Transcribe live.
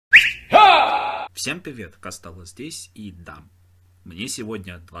Всем привет, Kosteloz здесь, и да, мне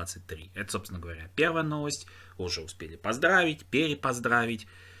сегодня 23. Это, собственно говоря, первая новость. Уже успели поздравить, перепоздравить.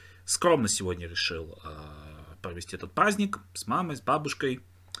 Скромно сегодня решил провести этот праздник с мамой, с бабушкой,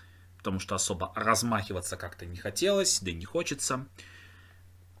 потому что особо размахиваться как-то не хотелось, да и не хочется.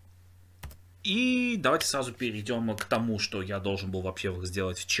 И давайте сразу перейдем к тому, что я должен был, во-первых,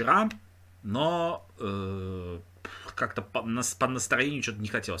 сделать вчера, но как-то по настроению что-то не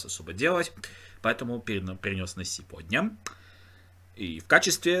хотелось особо делать, поэтому перенес на сегодня. И в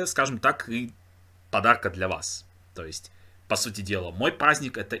качестве, скажем так, и подарка для вас. То есть, по сути дела, мой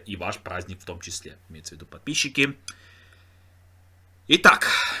праздник — это и ваш праздник в том числе. Имеется в виду подписчики. Итак,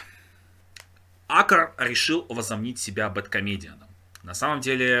 Акр решил возомнить себя бэдкомедианом. На самом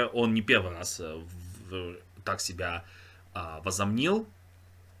деле, он не первый раз так себя возомнил.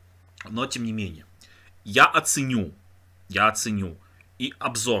 Но, тем не менее, я оценю и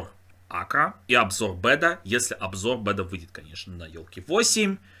обзор Акра, и обзор Бэда, если обзор Бэда выйдет, конечно, на ё-ЛКИ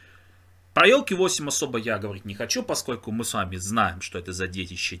 8. Про ё-ЛКИ 8 особо я говорить не хочу, поскольку мы с вами знаем, что это за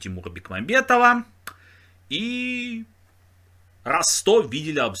детище Тимура Бекмамбетова. И раз 100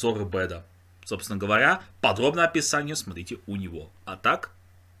 видели обзоры Бэда. Собственно говоря, подробное описание смотрите у него. А так,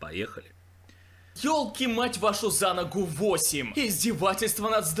 поехали. ё-ЛКИ, мать вашу, за ногу 8. Издевательство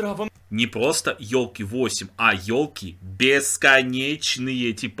над здравым... Не просто ё-ЛКИ 8, а ё-ЛКИ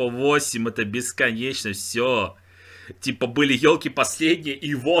бесконечные. Типа 8 это бесконечно, все. Типа были ё-ЛКИ последние,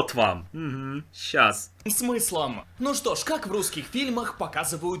 и вот вам. Угу, сейчас. Смыслом. Ну что ж, как в русских фильмах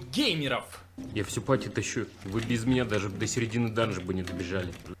показывают геймеров. Я всю пати тащу. Вы без меня даже до середины данжа бы не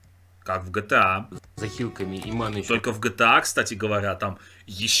добежали. Как в GTA. За хилками и маной еще. Только в GTA, кстати говоря, там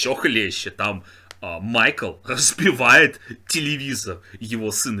еще хлеще. Там Майкл разбивает телевизор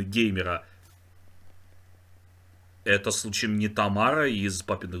его сына-геймера. Это, случаем, не Тамара из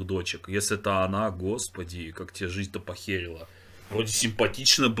 «Папиных дочек». Если это она, господи, как тебе жизнь-то похерила. Вроде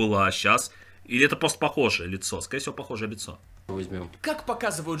симпатичная была, а сейчас... Или это просто похожее лицо? Скорее всего, похожее лицо. Возьмем. Как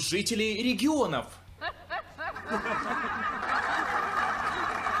показывают жители регионов.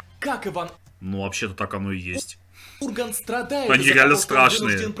 Как Иван... Ну, вообще-то так оно и есть. Ургант страдает, они реально страшные.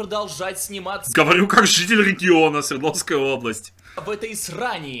 Вынужден продолжать сниматься. Говорю, как житель региона, Свердловская область. В этой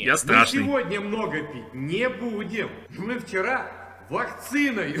срани. Я страшный. Мы сегодня много пить не будем. Мы вчера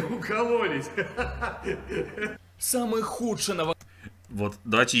вакциной укололись. Самый худший Вот,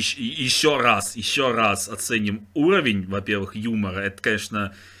 давайте еще раз оценим уровень, во-первых, юмора. Это,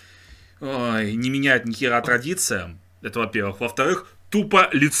 конечно, не меняет ни хера традициям. Это, во-первых. Во-вторых, тупо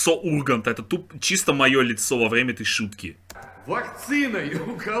лицо Урганта. Это чисто мое лицо во время этой шутки. Вакциной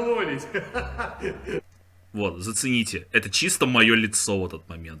укололись. Вот, зацените. Это чисто мое лицо в этот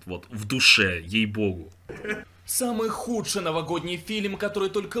момент. Вот, в душе, ей-богу. Самый худший новогодний фильм, который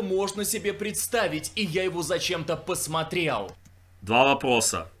только можно себе представить. И я его зачем-то посмотрел. Два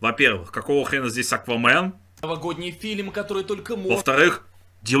вопроса. Во-первых, какого хрена здесь Аквамен? Новогодний фильм, который только можно... Во-вторых,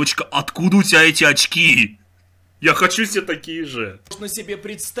 девочка, откуда у тебя эти очки? Я хочу себе такие же. Можно себе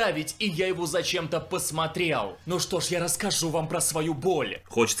представить, и я его зачем-то посмотрел. Ну что ж, я расскажу вам про свою боль.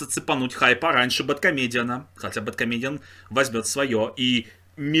 Хочется цепануть хайпа раньше бэдкомедиана. Хотя бэдкомедиан возьмет свое, и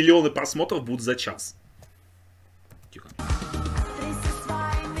миллионы просмотров будут за час. Тихо.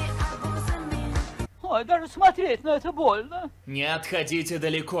 Ой, даже смотреть на это больно. Не отходите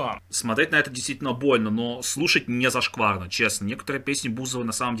далеко. Смотреть на это действительно больно, но слушать не зашкварно, честно. Некоторые песни Бузовой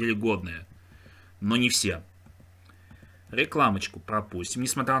на самом деле годные. Но не все. Рекламочку пропустим.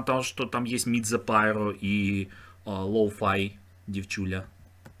 Несмотря на то, что там есть Meet the Pyro и Lo-Fi девчуля.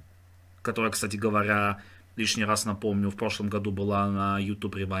 Которая, кстати говоря, лишний раз напомню, в прошлом году была на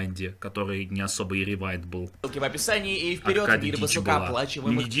YouTube ревайнде, который не особо и ревайнд был. Ссылки в описании и вперед, мир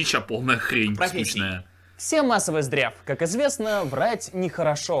высокооплачиваемых. Не дичь, а полная хрень скучная. Всем массовый здрав. Как известно, врать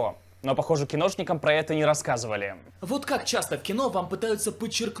нехорошо. Но, похоже, киношникам про это не рассказывали. Вот как часто в кино вам пытаются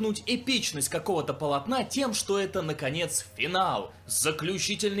подчеркнуть эпичность какого-то полотна тем, что это, наконец, финал.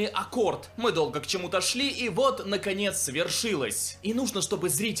 Заключительный аккорд. Мы долго к чему-то шли, и вот, наконец, свершилось. И нужно, чтобы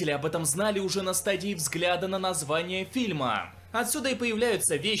зрители об этом знали уже на стадии взгляда на название фильма. Отсюда и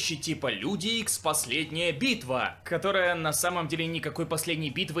появляются вещи типа «Люди Икс. Последняя битва», которая на самом деле никакой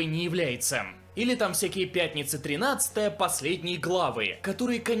последней битвой не является. Или там всякие «Пятница 13-я», последние главы,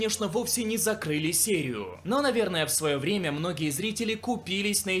 которые, конечно, вовсе не закрыли серию. Но, наверное, в свое время многие зрители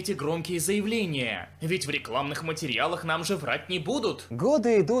купились на эти громкие заявления. Ведь в рекламных материалах нам же врать не будут.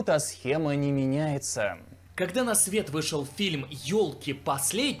 Годы идут, а схема не меняется. Когда на свет вышел фильм «ё*ЛКИ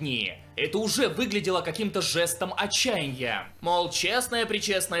Последние», это уже выглядело каким-то жестом отчаяния. Мол,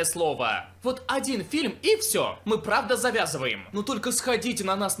 честное-пречестное слово. Вот один фильм и все, мы правда завязываем. Ну только сходите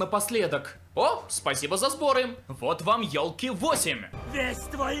на нас напоследок. О, спасибо за сборы. Вот вам «ё*ЛКИ 8». Весь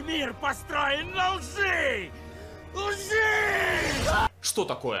твой мир построен на лжи! Лжи! Что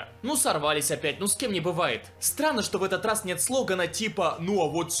такое? Ну сорвались опять, ну с кем не бывает. Странно, что в этот раз нет слогана типа «Ну а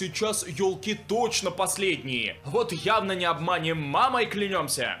вот сейчас ё*ЛКИ точно последние». Вот явно не обманем, мамой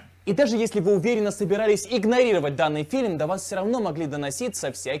клянемся. И даже если вы уверенно собирались игнорировать данный фильм, до вас все равно могли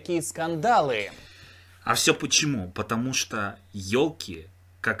доноситься всякие скандалы. А все почему? Потому что ё*ЛКИ,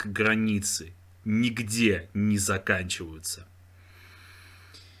 как границы, нигде не заканчиваются.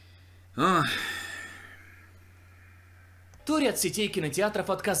 Ах. То ряд сетей кинотеатров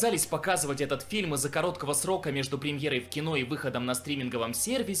отказались показывать этот фильм из-за короткого срока между премьерой в кино и выходом на стриминговом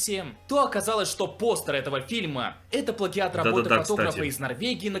сервисе, то оказалось, что постер этого фильма — это плагиат работы фотографа кстати. из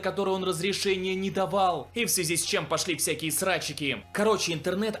Норвегии, на который он разрешения не давал, и в связи с чем пошли всякие срачики. Короче,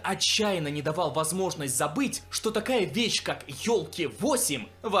 интернет отчаянно не давал возможность забыть, что такая вещь, как ё*ЛКИ 8,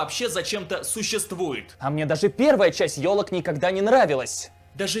 вообще зачем-то существует. А мне даже первая часть ё*Лок никогда не нравилась.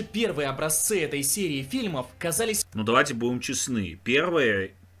 Даже первые образцы этой серии фильмов казались... Ну давайте будем честны.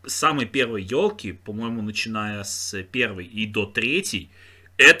 Самые первые ё*ЛКИ, по-моему, начиная с первой и до третьей,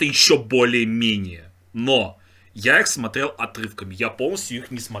 это еще более-менее. Но я их смотрел отрывками. Я полностью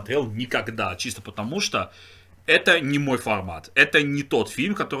их не смотрел никогда. Чисто потому, что это не мой формат. Это не тот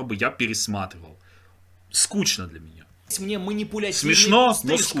фильм, который бы я пересматривал. Скучно для меня. Мне манипулятивной Смешно,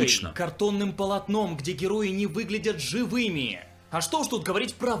 но пустышкой, скучно. картонным полотном, где герои не выглядят живыми. А что уж тут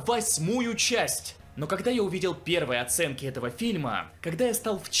говорить про 8-ю часть. Но когда я увидел первые оценки этого фильма, когда я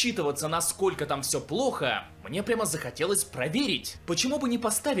стал вчитываться, насколько там все плохо, мне прямо захотелось проверить. Почему бы не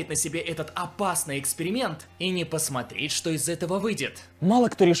поставить на себе этот опасный эксперимент и не посмотреть, что из этого выйдет? Мало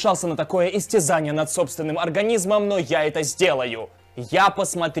кто решался на такое истязание над собственным организмом, но я это сделаю. Я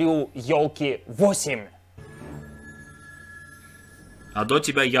посмотрю ё*ЛКИ 8. А до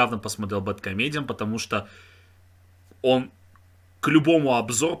тебя явно посмотрел Бэдкомедиан, потому что он к любому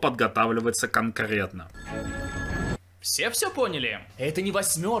обзору подготавливается конкретно. Все поняли? Это не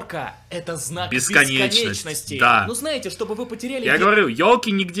 8-ка, это знак Бесконечность, бесконечности. да. Ну знаете, чтобы вы потеряли... Я говорю,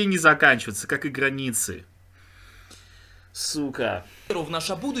 ё*ЛКИ нигде не заканчиваются, как и границы. Сука. В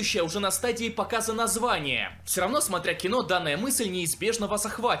наше будущее уже на стадии показа названия. Все равно, смотря кино, данная мысль неизбежно вас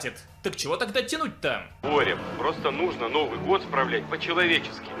охватит. Так чего тогда тянуть-то? Борем, просто нужно Новый год справлять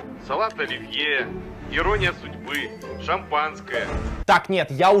по-человечески. Салат оливье, ирония судьбы, шампанское. Так, нет,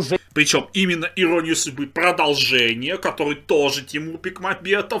 я уже... Причем именно «Иронию судьбы» продолжение, который тоже Тимур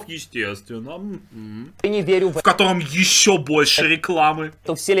Бекмамбетов, естественно. не верю В котором еще больше рекламы.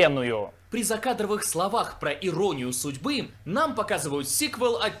 эту вселенную. При закадровых словах про иронию судьбы нам показывают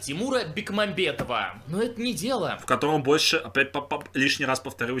сиквел от Тимура Бекмамбетова. Но это не дело. В котором больше, опять лишний раз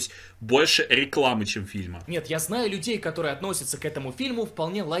повторюсь, больше рекламы, чем фильма. Нет, я знаю людей, которые относятся к этому фильму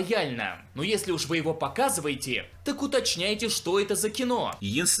вполне лояльно. Но если уж вы его показываете, так уточняйте, что это за кино.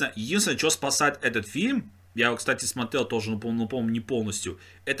 Единственное, что спасает этот фильм, я его, кстати, смотрел тоже, но, по-моему, не полностью,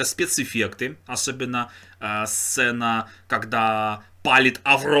 это спецэффекты. Особенно сцена, когда палит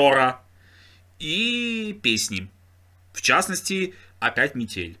Аврора. И песни. В частности, опять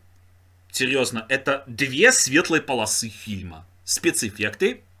метель. Серьезно, это две светлые полосы фильма.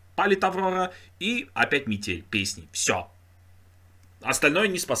 Спецэффекты, палит Аврора и опять метель, песни. Все. Остальное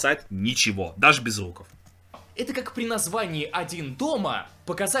не спасает ничего, даже без руков. Это как при названии «Один дома»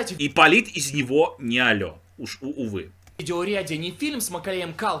 показать И палит из него не алё. Уж увы. в видеоряде не фильм с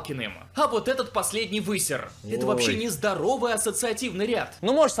Макалеем Калкиным, а вот этот последний высер. Это вообще нездоровый ассоциативный ряд.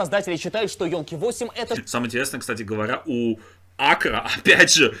 Ну, может, создатели считают, что ё*ЛКИ 8 это... Самое интересное, кстати говоря, у Акра,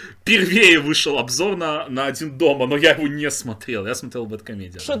 опять же, впервые вышел обзор на «Один дома», но я его не смотрел. Я смотрел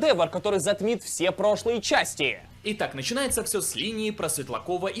Бэдкомедиан. шедевр, который затмит все прошлые части. Итак, начинается все с линии про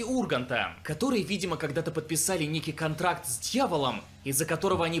Светлакова и Урганта, которые, видимо, когда-то подписали некий контракт с дьяволом, из-за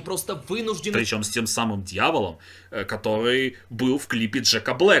которого они просто вынуждены... Причем с тем самым дьяволом, который был в клипе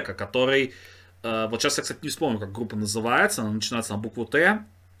Джека Блэка, который... Вот сейчас я, кстати, не вспомню, как группа называется. Она начинается на букву Т.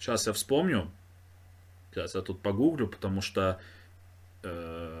 Сейчас я вспомню. Сейчас я тут погуглю, потому что...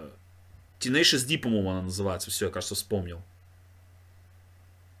 Tenacious D, по-моему, она называется. Все, я, кажется, вспомнил.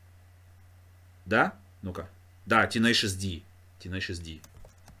 Да? Ну-ка. Да, Tenacious D. Tenacious D.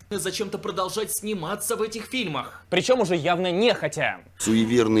 Зачем-то продолжать сниматься в этих фильмах. Причем уже явно нехотя.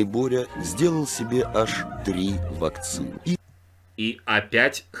 Суеверный Боря сделал себе аж 3 вакцины. И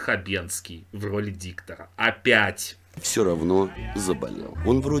опять Хабенский в роли диктора. Опять. все равно заболел.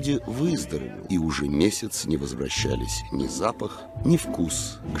 Он вроде выздоровел, и уже месяц не возвращались ни запах, ни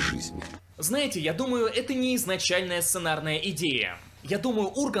вкус к жизни. Знаете, я думаю, это не изначальная сценарная идея. Я думаю,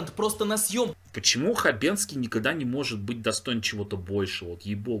 Ургант просто на съем... Почему Хабенский никогда не может быть достоин чего-то большего? Вот,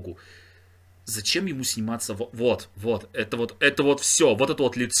 ей-богу. Зачем ему сниматься? Это вот все. Вот это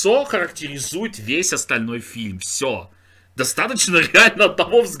вот лицо характеризует весь остальной фильм. Все. Достаточно реально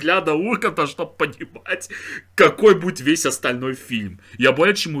одного взгляда Урганта, чтобы понимать, какой будет весь остальной фильм. Я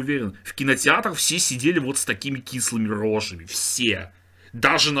более чем уверен, в кинотеатрах все сидели вот с такими кислыми рожами. Все.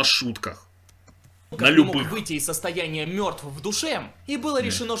 Даже на шутках. Как на любых. Мог выйти из состояния мертв в душе, и было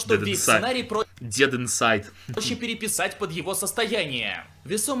решено, что весь сценарий Dead Inside. проще переписать под его состояние.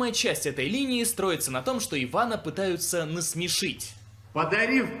 Весомая часть этой линии строится на том, что Ивана пытаются насмешить.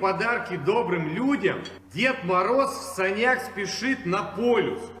 Подарив подарки добрым людям, Дед Мороз в санях спешит на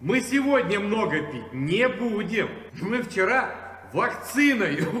полюс. Мы сегодня много пить не будем. Мы вчера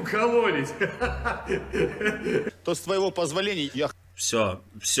вакциной укололись. То с твоего позволения я... Все,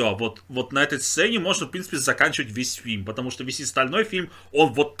 вот на этой сцене можно, в принципе, заканчивать весь фильм, потому что весь остальной фильм,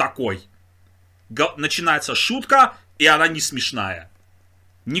 он вот такой. Начинается шутка, и она не смешная.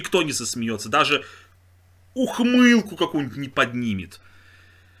 Никто не засмеется, даже ухмылку какую-нибудь не поднимет.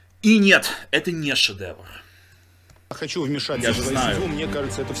 И нет, это не шедевр. Хочу вмешаться в твою судьбу, мне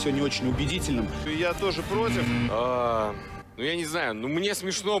кажется, это все не очень убедительным. Я тоже против. Ну, я не знаю, ну мне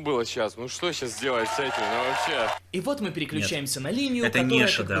смешно было сейчас. Ну, что сейчас делать с этим? Ну, вообще. И вот мы переключаемся на линию, которая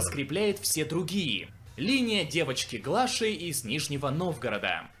как бы скрепляет все другие. Линия девочки Глаши из Нижнего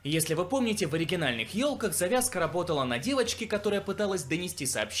Новгорода. Если вы помните, в оригинальных «Ёлках» завязка работала на девочке, которая пыталась донести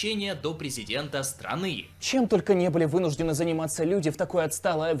сообщение до президента страны. Чем только не были вынуждены заниматься люди в такое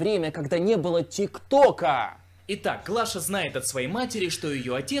отсталое время, когда не было ТикТока. Итак, Глаша знает от своей матери, что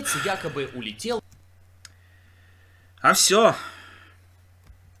ее отец якобы улетел. А все,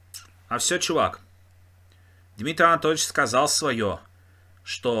 чувак. Дмитрий Анатольевич сказал свое,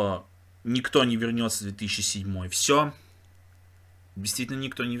 что никто не вернется в 2007. Все. Действительно,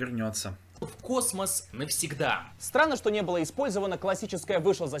 никто не вернется. В космос навсегда. Странно, что не было использовано классическое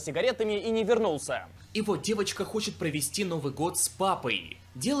 «вышел за сигаретами и не вернулся». И вот девочка хочет провести Новый год с папой.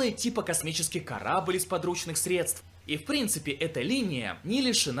 Делает типа космический корабль из подручных средств. И в принципе эта линия не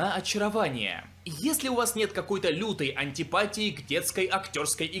лишена очарования. Если у вас нет какой-то лютой антипатии к детской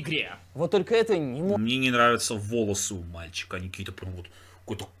актерской игре. Вот только это не... Мне не нравятся волосы у мальчика. Они какие-то прям вот...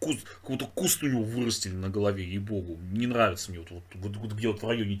 Какой-то куст у него вырастили на голове, ей-богу. Не нравится мне вот где вот в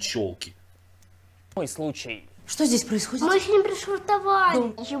районе челки. Мой случай. Что здесь происходит? Мы еще не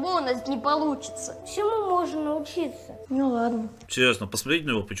пришвартовали. Ничего у нас не получится. Всему можно научиться. Ну ладно. Серьезно, посмотрите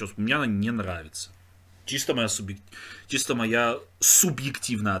на его прическу. Мне она не нравится. Чисто моя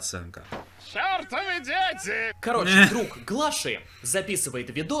субъективная оценка. Чёртовы дети! Короче, друг Глаши записывает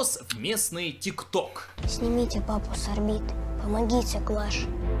видос в местный ТикТок. Снимите папу с орбиты. Помогите Глаше.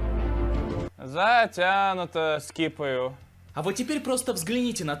 Затянуто, скипаю. А вот теперь просто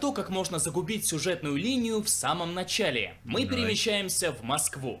взгляните на то, как можно загубить сюжетную линию в самом начале. Мы перемещаемся в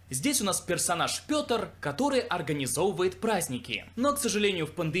Москву. Здесь у нас персонаж Петр, который организовывает праздники. Но, к сожалению,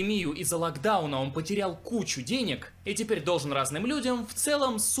 в пандемию из-за локдауна он потерял кучу денег и теперь должен разным людям в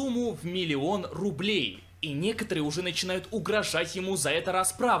целом сумму в 1 000 000 рублей. И некоторые уже начинают угрожать ему за это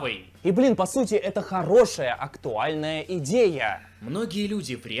расправой. И блин, по сути, это хорошая, актуальная идея. Многие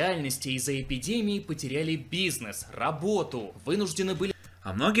люди в реальности из-за эпидемии потеряли бизнес, работу, вынуждены были...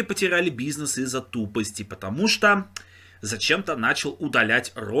 А многие потеряли бизнес из-за тупости, потому что зачем-то начал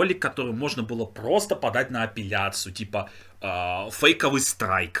удалять ролик, который можно было просто подать на апелляцию, типа фейковый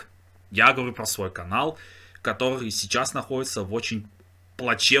страйк. Я говорю про свой канал, который сейчас находится в очень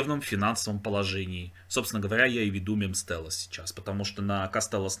плачевном финансовом положении. Собственно говоря, я и веду мемстеллос сейчас, потому что на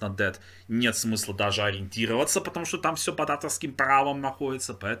Kosteloz Not Dead нет смысла даже ориентироваться, потому что там все под авторским правом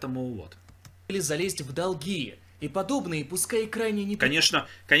находится, поэтому вот. Или залезть в долги, и подобные, пускай и крайне не... Конечно,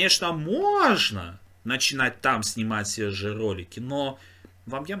 можно начинать там снимать те же ролики, но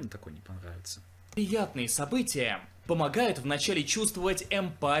вам явно такое не понравится. Приятные события помогают вначале чувствовать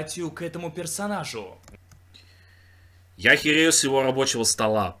эмпатию к этому персонажу. Я херею с его рабочего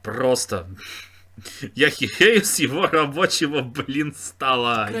стола. Просто. Я херею с его рабочего,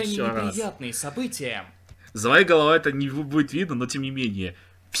 стола. Крайне неприятные события. За моей головой это не будет видно, но тем не менее.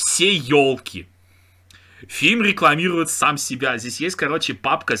 Все ёлки. Фильм рекламирует сам себя. Здесь есть, короче,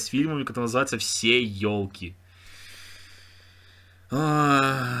 папка с фильмами, которая называется «Все ёлки».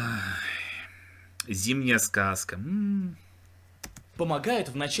 Зимняя сказка. помогают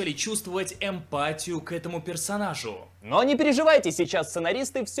вначале чувствовать эмпатию к этому персонажу. Но не переживайте, сейчас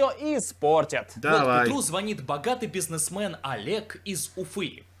сценаристы все испортят. Вот Петру звонит богатый бизнесмен Олег из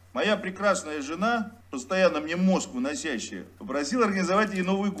Уфы. Моя прекрасная жена, постоянно мне мозг выносящая, попросила организовать ей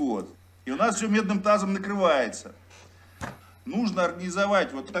Новый год. И у нас все медным тазом накрывается. Нужно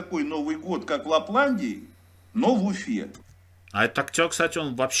организовать вот такой Новый год, как в Лапландии, но в Уфе. А этот актер, кстати,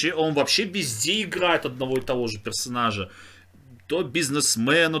 он вообще везде играет одного и того же персонажа. То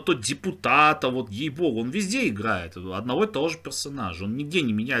бизнесмена, то депутата, вот ей-богу, он везде играет одного и того же персонажа. Он нигде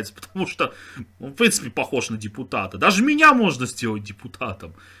не меняется, потому что он, в принципе, похож на депутата. Даже меня можно сделать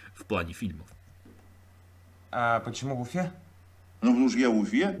депутатом в плане фильмов. А почему в Уфе? Ну, потому что я в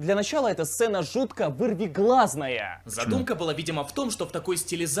Уфе. Для начала эта сцена жутко вырвиглазная. Задумка была, видимо, в том, что в такой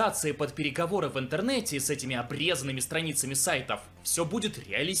стилизации под переговоры в интернете с этими обрезанными страницами сайтов все будет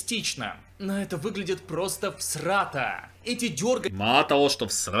реалистично. Но это выглядит просто всрато. Эти дергания... Мало того, что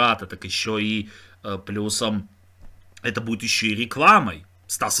всрато, так еще и плюсом это будет еще и рекламой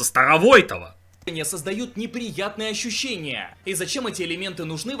Стаса Старовойтова. Создают неприятные ощущения. И зачем эти элементы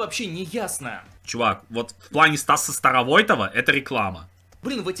нужны, вообще не ясно. Чувак, вот в плане Стаса Старовойтова это реклама.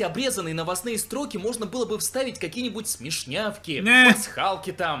 Блин, в эти обрезанные новостные строки можно было бы вставить какие-нибудь смешнявки,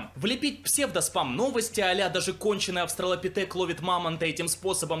 пасхалки там, влепить псевдоспам новости а-ля даже конченый австралопитек ловит мамонта, этим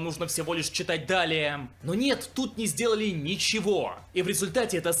способом нужно всего лишь читать далее. Но нет, тут не сделали ничего. И в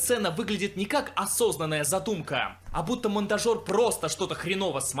результате эта сцена выглядит не как осознанная задумка, а будто монтажер просто что-то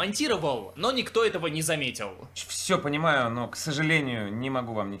хреново смонтировал, но никто этого не заметил. Все понимаю, но, к сожалению, не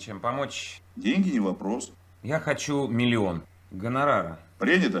могу вам ничем помочь. Деньги не вопрос. Я хочу 1 000 000 гонорара.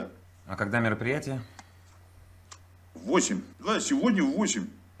 Принято. А когда мероприятие? В 8. Да, сегодня в 8.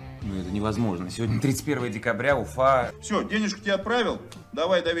 Ну это невозможно. Сегодня 31 декабря, Уфа. Все, денежку тебе отправил.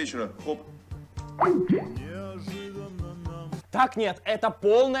 Давай до вечера. Хоп. Так нет, это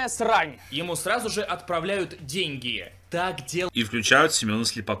полная срань. Ему сразу же отправляют деньги. Так делать И включают Семена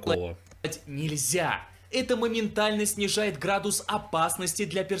Слепакова. нельзя. Это моментально снижает градус опасности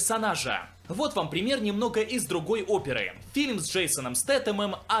для персонажа. Вот вам пример немного из другой оперы. Фильм с Джейсоном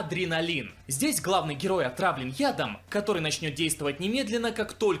Стэтэмом «Адреналин». Здесь главный герой отравлен ядом, который начнет действовать немедленно,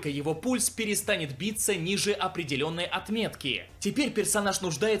 как только его пульс перестанет биться ниже определенной отметки. Теперь персонаж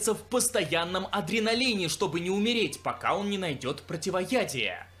нуждается в постоянном адреналине, чтобы не умереть, пока он не найдет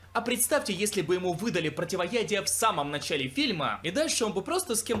противоядие. А представьте, если бы ему выдали противоядие в самом начале фильма, и дальше он бы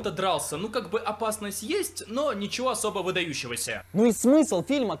просто с кем-то дрался. Ну как бы опасность есть, но ничего особо выдающегося. Ну и смысл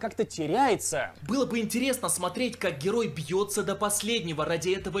фильма как-то теряется. Было бы интересно смотреть, как герой бьется до последнего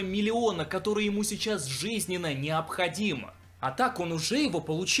ради этого 1 000 000, который ему сейчас жизненно необходим. А так он уже его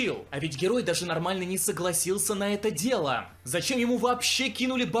получил. А ведь герой даже нормально не согласился на это дело. Зачем ему вообще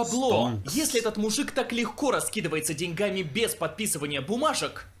кинули бабло? Если этот мужик так легко раскидывается деньгами без подписывания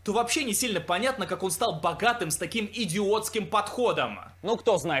бумажек, то вообще не сильно понятно, как он стал богатым с таким идиотским подходом. Ну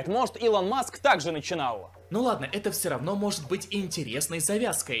кто знает, может Илон Маск также начинал. Ну ладно, это все равно может быть интересной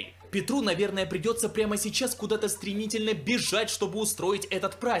завязкой. Петру, наверное, придется прямо сейчас куда-то стремительно бежать, чтобы устроить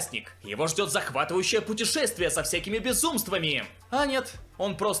этот праздник. Его ждет захватывающее путешествие со всякими безумствами. А нет,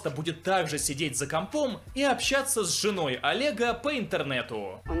 он просто будет также сидеть за компом и общаться с женой Олега по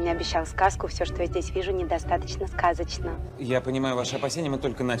интернету. Он мне обещал сказку, все, что я здесь вижу, недостаточно сказочно. Я понимаю ваши опасения, мы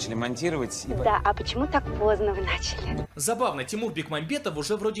только начали монтировать. Да, а почему так поздно вы начали? Забавно, Тимур Бекмамбетов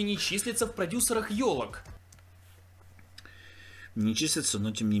уже вроде не числится в продюсерах «ёЛок». Не числится,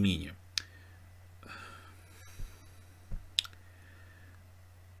 но тем не менее.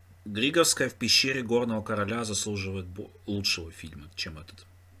 Григовская в пещере Горного Короля заслуживает лучшего фильма, чем этот.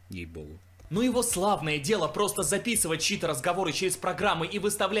 Ей-богу. Ну его славное дело просто записывать чьи-то разговоры через программы и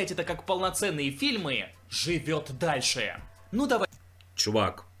выставлять это как полноценные фильмы живет дальше. Ну давай.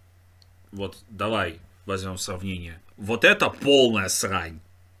 Чувак, вот давай возьмем сравнение. Вот это полная срань.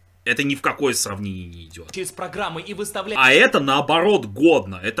 Это ни в какое сравнение не идет. Через программы и выставлять... А это наоборот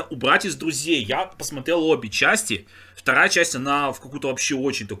годно. Это «Убрать из друзей». Я посмотрел обе части. Вторая часть, она в какую-то вообще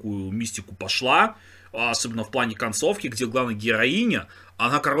очень такую мистику пошла. Особенно в плане концовки, где главная героиня,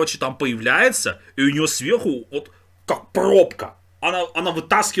 она, короче, там появляется, и у нее сверху вот как пробка. Она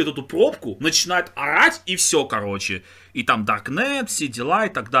вытаскивает эту пробку, начинает орать, и все, короче. И там Darknet, все дела и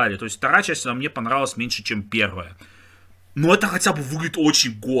так далее. То есть вторая часть, она мне понравилась меньше, чем первая. Но это хотя бы выглядит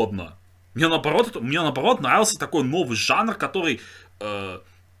очень годно. Мне наоборот нравился такой новый жанр, который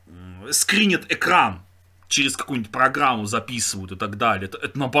скринит экран. Через какую-нибудь программу записывают и так далее.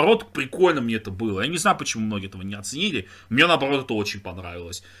 Это наоборот прикольно мне это было. Я не знаю, почему многие этого не оценили. Мне наоборот это очень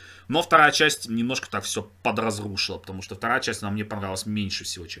понравилось. Но вторая часть немножко так все подразрушила. Потому что вторая часть она мне понравилась меньше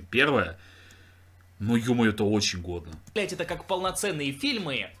всего, чем первая. Ну, ё-моё, это очень годно. Это как полноценные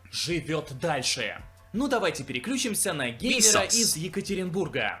фильмы, живет дальше. Ну давайте переключимся на геймера из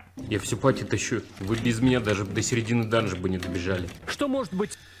Екатеринбурга. Я всю пати тащу. Вы без меня даже до середины данжа бы не добежали. Что может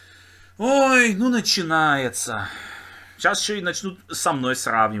быть? Ой, ну начинается. Сейчас еще и начнут со мной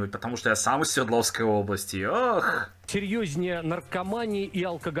сравнивать, потому что я сам из Свердловской области. Ох. Серьезнее наркомании и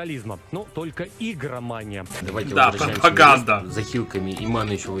алкоголизма. Но только игромания. Давайте да, пропаганда. За хилками и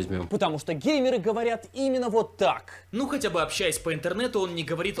ману еще возьмем. Потому что геймеры говорят именно вот так. Ну хотя бы общаясь по интернету, он не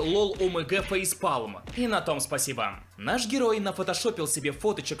говорит лол омг фейспалм. И на том спасибо. Наш герой нафотошопил себе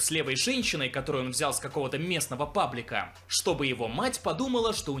фоточек с левой женщиной, которую он взял с какого-то местного паблика, чтобы его мать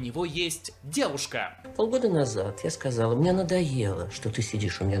подумала, что у него есть девушка. Полгода назад я сказала, мне надоело, что ты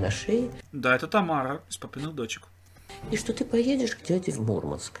сидишь у меня на шее. Да, это Тамара из папиных дочек. И что ты поедешь к дяде в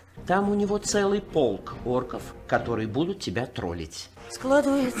Мурманск. Там у него целый полк орков, которые будут тебя троллить.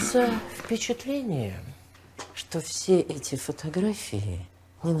 Складывается впечатление, что все эти фотографии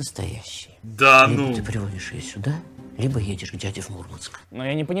не настоящие. Да либо ну. ты приводишь ее сюда, либо едешь к дяде в Мурманск. Но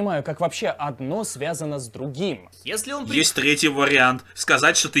я не понимаю, как вообще одно связано с другим. Если он... Есть третий вариант.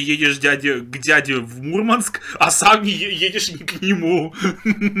 Сказать, что ты едешь к дяде в Мурманск, а сам не едешь не к нему.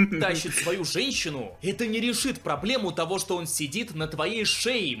 Тащит свою женщину, это не решит проблему того, что он сидит на твоей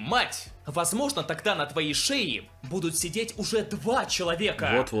шее, мать. Возможно, тогда на твоей шее будут сидеть уже 2 человека.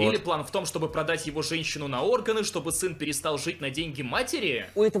 Вот-вот. Или план в том, чтобы продать его женщину на органы, чтобы сын перестал жить на деньги матери.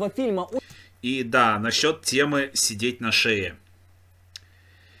 У этого фильма... И да, насчет темы сидеть на шее.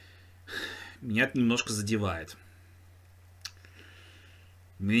 Меня это немножко задевает.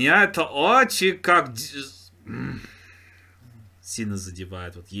 Меня это очень как... Сильно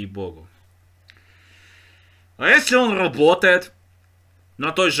задевает, вот ей-богу. А если он работает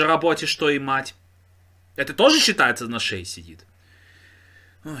на той же работе, что и мать? Это тоже считается на шее сидит?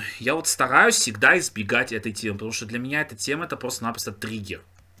 Ой, я вот стараюсь всегда избегать этой темы, потому что для меня эта тема это просто-напросто триггер.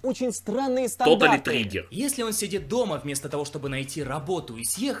 Очень странные стандарты. Триггер. Если он сидит дома вместо того, чтобы найти работу и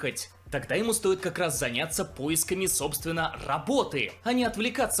съехать, тогда ему стоит как раз заняться поисками, собственно, работы, а не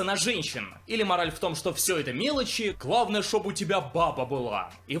отвлекаться на женщин. Или мораль в том, что все это мелочи, главное, чтобы у тебя баба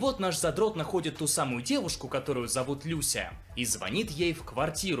была. И вот наш задрот находит ту самую девушку, которую зовут Люся, и звонит ей в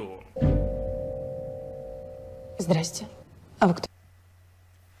квартиру. Здрасте. А вы кто?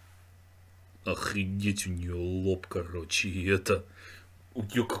 Охренеть, у нее лоб, короче, и это... У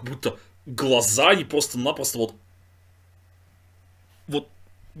нее как будто глаза, они просто-напросто вот,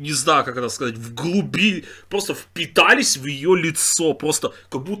 не знаю, как это сказать, в глуби, просто впитались в ее лицо, просто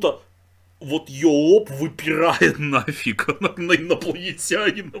как будто вот ее лоб выпирает нафиг, она на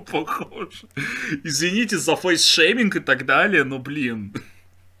инопланетянина похожа. Извините за фейсшейминг и так далее, но блин.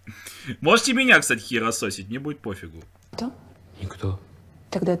 Можете меня, кстати, херососить, мне будет пофигу. Кто? Никто.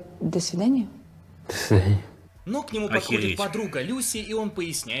 Тогда до свидания. До свидания. Но к нему подходит подруга Люси, и он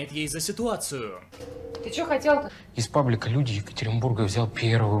поясняет ей за ситуацию. Ты что хотел-то? Из паблика люди Екатеринбурга взял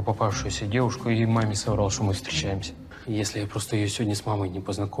первую попавшуюся девушку и маме соврал, что мы встречаемся. Если я просто ее сегодня с мамой не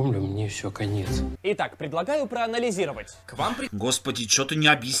познакомлю, мне все, конец. Итак, предлагаю проанализировать. К вам Господи, что ты не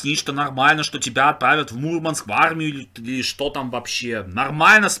объяснишь, что нормально, что тебя отправят в Мурманск, в армию или что там вообще?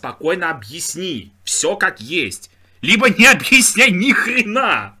 Нормально, спокойно объясни. Все как есть. Либо не объясняй ни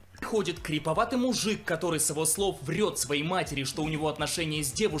хрена. Ходит криповатый мужик, который с его слов врет своей матери, что у него отношения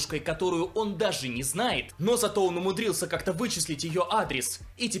с девушкой, которую он даже не знает, но зато он умудрился как-то вычислить ее адрес,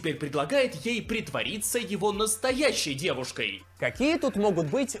 и теперь предлагает ей притвориться его настоящей девушкой. Какие тут могут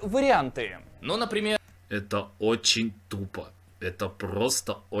быть варианты? Ну, например... Это очень тупо. Это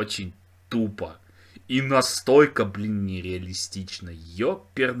просто очень тупо. И настолько, блин, нереалистично.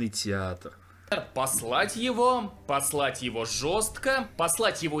 Ёперный театр. Послать его жестко,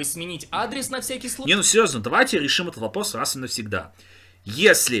 послать его и сменить адрес на всякий случай. Не, ну серьезно, давайте решим этот вопрос раз и навсегда.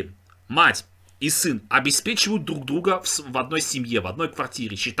 Если мать и сын обеспечивают друг друга в одной семье, в одной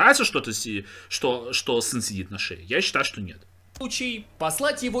квартире, считается, что сын сидит на шее? Я считаю, что нет.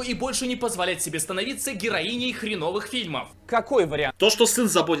 Послать его и больше не позволять себе становиться героиней хреновых фильмов. Какой вариант? То, что сын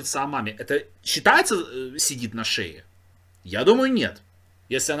заботится о маме, это считается сидит на шее? Я думаю, нет.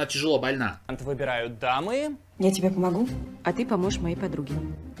 Если она тяжело больна. Выбирают дамы. Я тебе помогу, а ты поможешь моей подруге.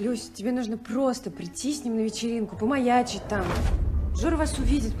 Люсь, тебе нужно просто прийти с ним на вечеринку, помаячить там. Жора вас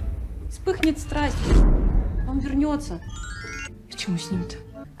увидит, вспыхнет страсть. Он вернется. Почему с ним-то?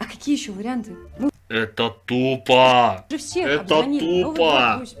 А какие еще варианты? Это тупо. Это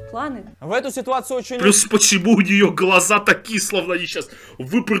тупо. Планы. В эту ситуацию очень... Плюс почему у нее глаза такие, словно они сейчас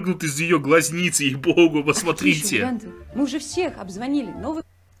выпрыгнут из ее глазниц, ей-богу, посмотрите. Мы уже всех обзвонили. Новый...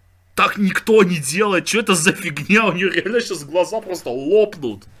 Так никто не делает. Что это за фигня? У нее реально сейчас глаза просто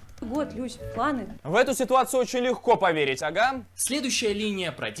лопнут. Год, Люсь, планы. В эту ситуацию очень легко поверить, ага. Следующая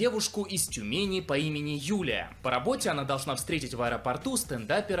линия про девушку из Тюмени по имени Юлия. По работе она должна встретить в аэропорту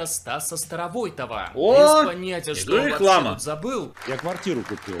стендапера Стаса Старовойтова. Без понятия, что он вообще тут забыл. Я квартиру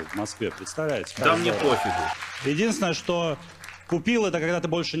купил в Москве, представляете? Да мне пофигу. Единственное, что купил, это когда ты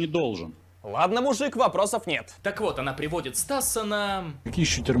больше не должен. Ладно, мужик, вопросов нет. Так вот, она приводит Стаса на... Какие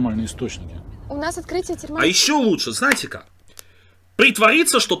еще термальные источники? У нас открытие термального... А еще лучше, знаете как?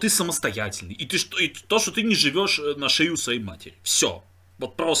 Притвориться, что ты самостоятельный. И то, что ты не живешь на шею своей матери. Все.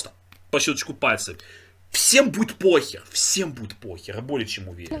 Вот просто. По щелчку пальцев. Всем будет похер. Всем будет похер. Я более чем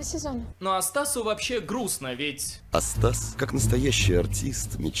уверен. Ну а Стасу вообще грустно, ведь... А Стас, как настоящий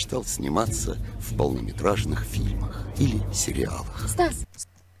артист, мечтал сниматься в полнометражных фильмах или сериалах. Стас!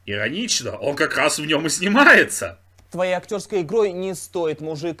 Иронично, он как раз в нем и снимается. Твоей актерской игрой не стоит,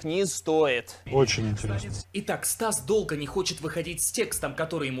 мужик, не стоит. Очень интересно. Итак, Стас долго не хочет выходить с текстом,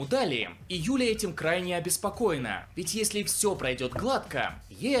 который ему дали, и Юля этим крайне обеспокоена. Ведь если все пройдет гладко,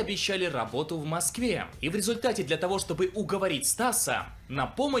 ей обещали работу в Москве. И в результате для того, чтобы уговорить Стаса, на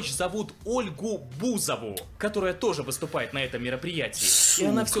помощь зовут Ольгу Бузову, которая тоже выступает на этом мероприятии. Сука. И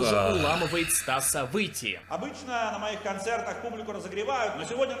она все же уламывает Стаса выйти. Обычно на моих концертах публику разогревают, но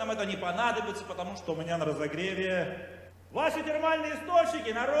сегодня нам это не понадобится, потому что у меня на разогреве ваши термальные источники,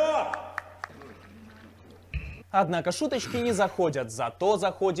 народ! Однако шуточки не заходят, зато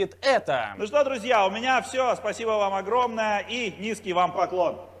заходит это. Ну что, друзья, у меня все. Спасибо вам огромное и низкий вам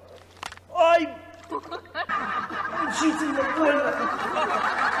поклон. Ой! Мучительно больно.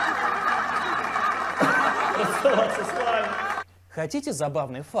 Расставаться с вами. Хотите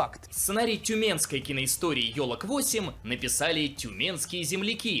забавный факт? Сценарий тюменской киноистории «ЕЛК-8» написали тюменские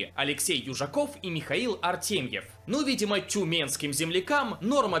земляки Алексей Южаков и Михаил Артемьев. Ну, видимо, тюменским землякам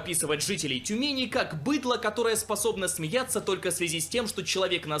норм описывать жителей Тюмени как быдло, которое способно смеяться только в связи с тем, что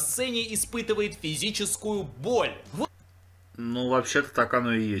человек на сцене испытывает физическую боль. Вот, Ну, вообще-то так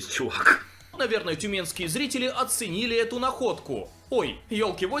оно и есть, чувак. наверное, тюменские зрители оценили эту находку. Ой,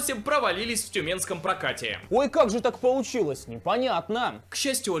 «ЕЛКИ-8» провалились в тюменском прокате. Ой, как же так получилось? Непонятно. К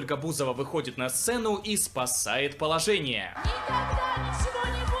счастью, Ольга Бузова выходит на сцену и спасает положение.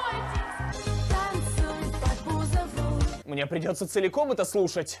 Мне придется целиком это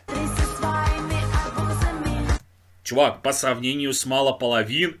слушать. Чувак, по сравнению с «Мало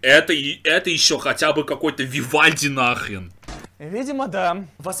половин», это еще хотя бы какой-то Вивальди нахрен. Видимо, да.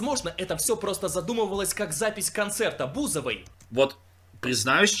 Возможно, это все просто задумывалось как запись концерта Бузовой. Вот,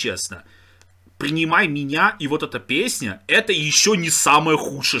 признаюсь честно, «Принимай меня» и вот эта песня, это еще не самое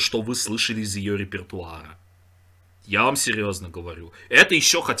худшее, что вы слышали из ее репертуара. Я вам серьезно говорю. Это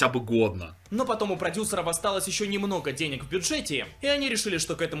еще хотя бы годно. Но потом у продюсеров осталось еще немного денег в бюджете, и они решили,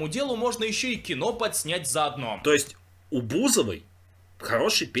 что к этому делу можно еще и кино подснять заодно. То есть у Бузовой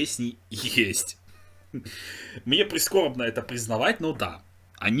хорошие песни есть. Мне прискорбно это признавать, но да,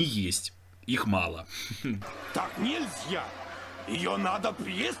 они есть. Их мало. Так нельзя. Ее надо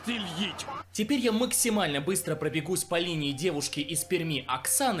пристрелить. Теперь я максимально быстро пробегусь по линии девушки из Перми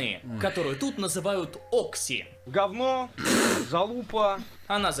Оксаны, которую тут называют Окси. Говно, залупа.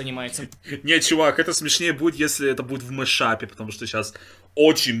 Она занимается... Не, чувак, это смешнее будет, если это будет в мэшапе, потому что сейчас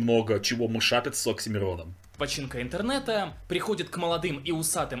очень много чего мэшапят с Оксимироном. Починка интернета, приходит к молодым и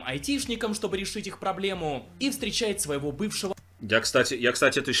усатым айтишникам, чтобы решить их проблему, и встречает своего бывшего... Я,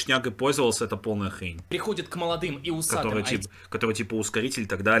 кстати, этой шнягой пользовался, это полная хрень. Приходит к молодым и усатым который типа ускоритель и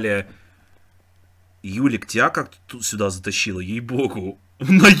так далее. Юлик, тебя как тут сюда затащила, ей-богу.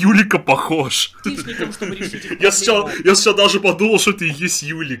 На Юлика похож. Чтобы решить их я сейчас даже подумал, что ты и есть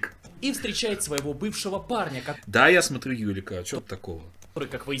Юлик. И встречает своего бывшего парня, Да, я смотрю Юлика, а что такого? Который,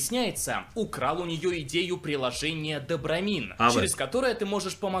 как выясняется, украл у нее идею приложения Добромин, через которое ты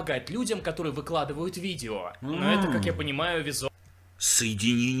можешь помогать людям, которые выкладывают видео. Но это, как я понимаю,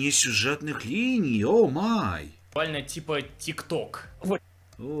 Соединение сюжетных линий, о май. Визуально типа ТикТок.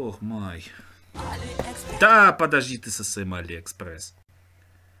 Ох май. Да, подожди ты со своим Алиэкспресс.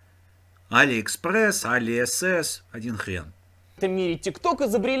 Алиэкспресс, Алиэсс, один хрен. В этом мире ТикТок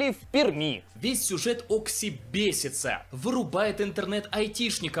изобрели в Перми. Весь сюжет Окси бесится, вырубает интернет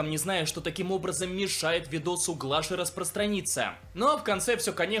айтишникам, не зная, что таким образом мешает видосу Глаши распространиться. Но в конце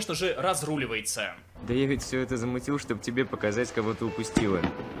все, конечно же, разруливается. Да я ведь все это замутил, чтобы тебе показать, кого ты упустила.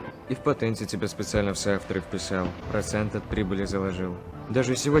 И в патенте тебя специально в соавторы вписал, процент от прибыли заложил.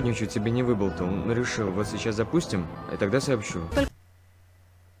 Даже сегодня чуть тебе не выболтал, но решил, вот сейчас запустим, и тогда сообщу.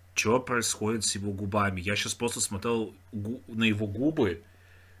 Что происходит с его губами? Я сейчас просто смотрел на его губы.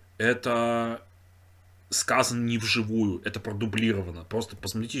 Это сказано не вживую, это продублировано. Просто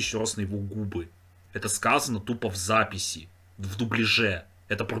посмотрите еще раз на его губы. Это сказано тупо в записи, в дубляже.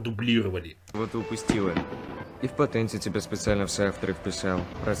 это продублировали. Вот и упустила. И в патенте тебя специально в соавторы вписал.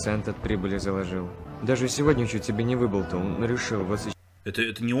 Процент от прибыли заложил. Даже сегодня чуть тебе не выболтал, но решил вот сейчас...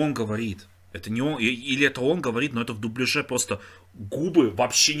 Это не он говорит. Это не он, или это он говорит, но это в дубляже просто губы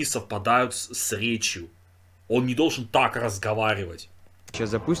вообще не совпадают с речью. Он не должен так разговаривать. Сейчас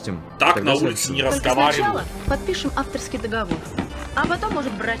запустим. Так на улице не разговаривают. Сначала подпишем авторский договор, а потом,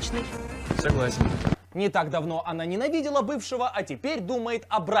 может, брачный. Согласен. Не так давно она ненавидела бывшего, а теперь думает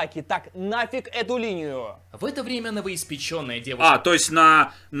о браке. Так нафиг эту линию. В это время новоиспеченная девушка... А, то есть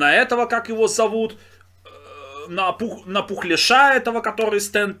на этого, как его зовут, на Пухляша этого, который с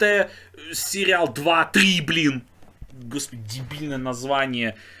ТНТ, сериал 2-3, блин. Господи, дебильное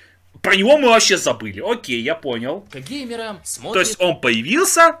название. Про него мы вообще забыли. Окей, я понял. Геймера смотрит... То есть он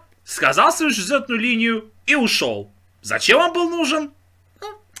появился, сказал свою сюжетную линию и ушел. Зачем он был нужен?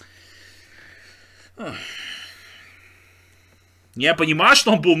 Я понимаю,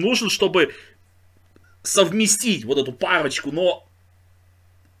 что он был нужен, чтобы совместить вот эту парочку, но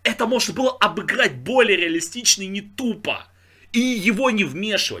это можно было обыграть более реалистично и не тупо. И его не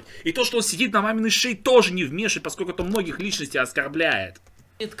вмешивать. И то, что он сидит на маминой шее, тоже не вмешивать, поскольку это многих личностей оскорбляет.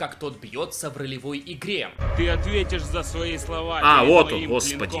 Как тот бьется в ролевой игре. Ты ответишь за свои слова. А, вот он,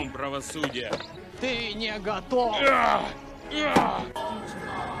 господи. Правосудия. Ты не готов.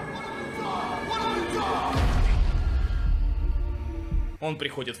 Он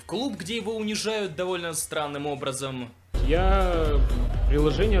приходит в клуб, где его унижают довольно странным образом. Я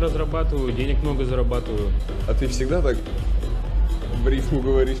приложение разрабатываю, денег много зарабатываю. А ты всегда так в рифму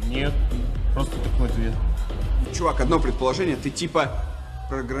говоришь? Нет, просто такой ответ. Чувак, одно предположение, ты типа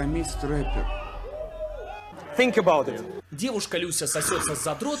программист-рэпер. Think about it. Девушка Люся сосется с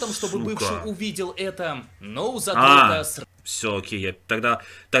задротом, чтобы бывший увидел это, но у задрота... Все, окей, тогда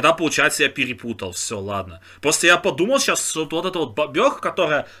получается я перепутал, все, ладно. Просто я подумал сейчас, что вот эта вот бабёха,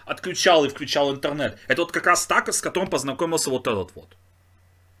 которая отключала и включала интернет, это вот как раз так, с которым познакомился вот этот вот.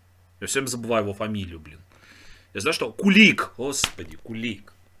 Я всем забываю его фамилию, блин. Я знаю, что... Кулик, господи,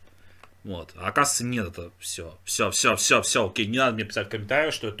 Кулик. Вот, а оказывается нет, это все, окей, не надо мне писать в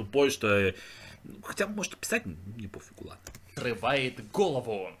комментариях, что я тупой, что я... Хотя, может, писать, не пофигу, ладно. Срывает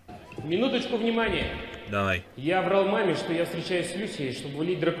голову. Минуточку внимания. Давай. Я врал маме, что я встречаюсь с Люсей, чтобы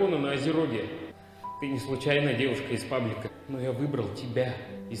валить дракона на озероге. Ты не случайная девушка из паблика, но я выбрал тебя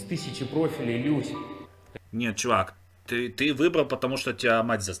из 1000 профилей, Люсь. Нет, чувак, ты выбрал, потому что тебя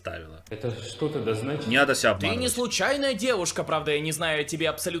мать заставила. Это что-то да значит? Не надо себя обманывать. Ты не случайная девушка, правда, я не знаю о тебе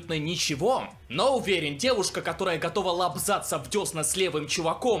абсолютно ничего. Но уверен, девушка, которая готова лобзаться в десна с левым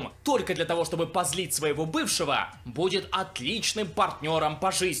чуваком только для того, чтобы позлить своего бывшего, будет отличным партнером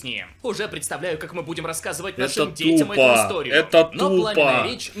по жизни. Уже представляю, как мы будем рассказывать нашим детям эту историю. Это тупо. Но пламенная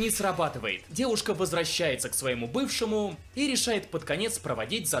речь не срабатывает. Девушка возвращается к своему бывшему и решает под конец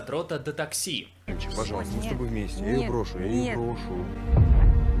проводить задрота до такси. Пожалуйста, мы с тобой вместе. Я ее брошу, я ее брошу.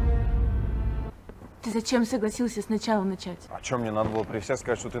 Ты зачем согласился сначала начать? А что, мне надо было при всех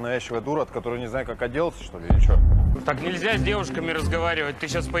сказать, что ты навязчивая дура, от которой не знаю, как отделаться, что ли, или что? Так нельзя с девушками разговаривать. Ты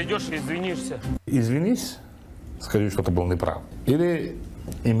сейчас пойдешь и извинишься. Извинись, скажи, что ты был неправ. Или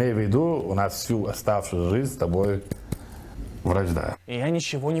имей в виду, у нас всю оставшуюся жизнь с тобой вражда. Я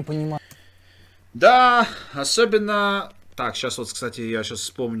ничего не понимаю. Да, особенно... Так, сейчас вот, кстати, я сейчас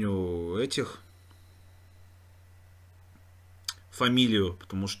вспомню этих... фамилию,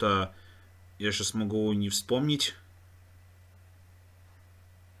 потому что я сейчас могу не вспомнить.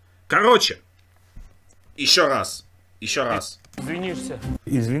 Короче, еще раз. Извинишься.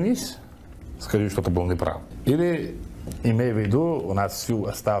 Извинись, скажи, что ты был неправ. Или имей в виду, у нас всю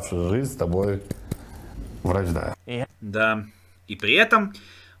оставшуюся жизнь с тобой вражда. Да, и при этом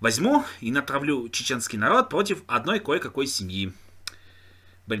возьму и натравлю чеченский народ против одной кое-какой семьи.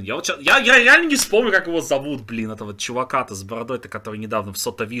 Блин, я реально не вспомню, как его зовут, блин, этого чувака-то с бородой-то, который недавно в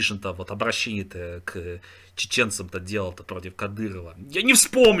Сота Вижн-то, вот обращение-то к чеченцам-то делал-то против Кадырова. Я не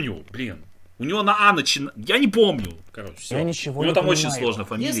вспомню, блин. У него на А я не помню. Короче, все. Я ничего У него не там понимаю. очень сложная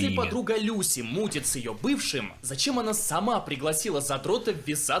фамилия. Если и имя. подруга Люси мутит с ее бывшим, зачем она сама пригласила задрота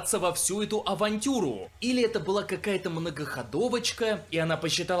ввязаться во всю эту авантюру? Или это была какая-то многоходовочка, и она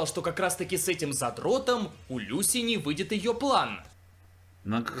посчитала, что как раз таки с этим задротом у Люси не выйдет ее план?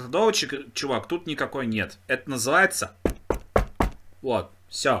 Многоходовочек, чувак, тут никакой нет. Это называется... Вот,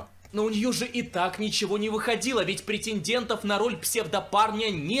 все. Но у нее же и так ничего не выходило, ведь претендентов на роль псевдопарня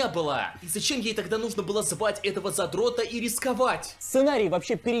не было. И зачем ей тогда нужно было звать этого задрота и рисковать? Сценарий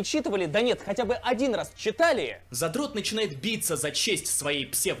вообще перечитывали? Да нет, хотя бы один раз читали. Задрот начинает биться за честь своей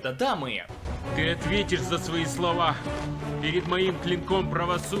псевдодамы. Ты ответишь за свои слова перед моим клинком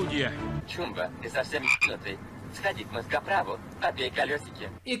правосудия. Чумба, ты совсем что-то. Сходи к мозгоправу, отбей колесики.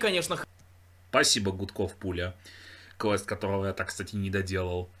 И, конечно... Спасибо, Гудков Пуля. Квест, которого я так, кстати, не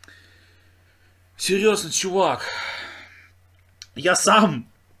доделал. Серьезно, чувак. Я сам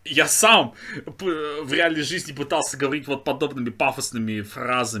в реальной жизни пытался говорить вот подобными пафосными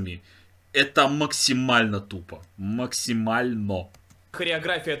фразами. Это максимально тупо. Максимально.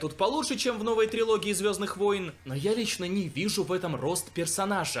 Хореография тут получше, чем в новой трилогии «Звездных войн», но я лично не вижу в этом рост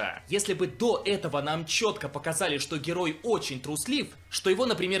персонажа. Если бы до этого нам четко показали, что герой очень труслив, что его,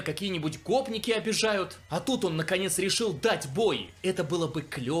 например, какие-нибудь гопники обижают, а тут он наконец решил дать бой, это было бы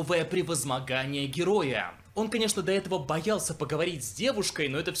клевое превозмогание героя. Он, конечно, до этого боялся поговорить с девушкой,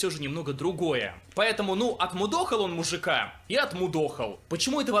 но это все же немного другое. Поэтому, ну, отмудохал он мужика и отмудохал.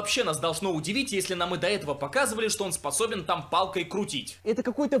 Почему это вообще нас должно удивить, если нам и до этого показывали, что он способен там палкой крутить? Это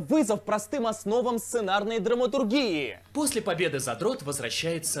какой-то вызов простым основам сценарной драматургии. После победы задрот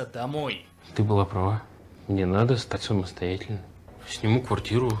возвращается домой. Ты была права. Мне надо стать самостоятельным. Сниму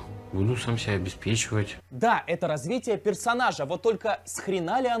квартиру, буду сам себя обеспечивать. Да, это развитие персонажа, вот только с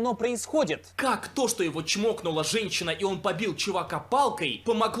хрена ли оно происходит? Как то, что его чмокнула женщина и он побил чувака палкой,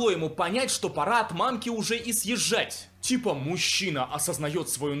 помогло ему понять, что пора от мамки уже и съезжать? Типа мужчина осознает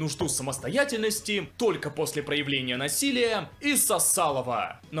свою нужду самостоятельности только после проявления насилия и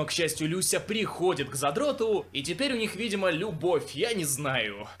сосалова. Но, к счастью, Люся приходит к задроту, и теперь у них, видимо, любовь, я не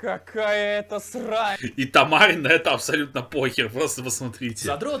знаю. Какая это срань! И Тамаре на это абсолютно похер, просто посмотрите.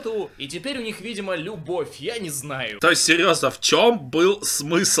 Задроту, и теперь у них, видимо, любовь, я не знаю. То есть, серьезно, в чем был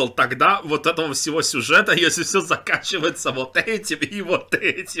смысл тогда вот этого всего сюжета, если все заканчивается вот этим и вот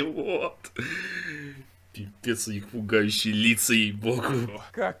этим вот? Пипец, у них пугающие лица, ей-богу.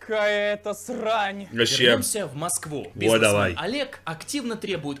 Какая это срань! Вернемся в Москву. Бизнесмен Олег активно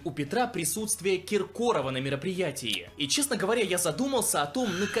требует у Петра присутствия Киркорова на мероприятии. И, честно говоря, я задумался о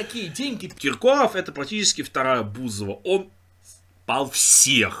том, на какие деньги... Киркоров — это практически вторая Бузова. Он пал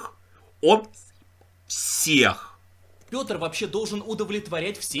всех. Он всех. Петр вообще должен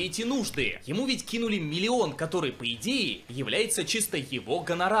удовлетворять все эти нужды. Ему ведь кинули миллион, который, по идее, является чисто его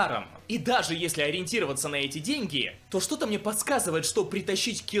гонораром. И даже если ориентироваться на эти деньги, то что-то мне подсказывает, что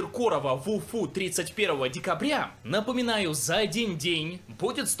притащить Киркорова в Уфу 31 декабря, напоминаю, за один день,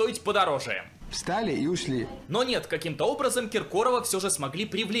 будет стоить подороже. Встали и ушли. Но нет, каким-то образом Киркорова все же смогли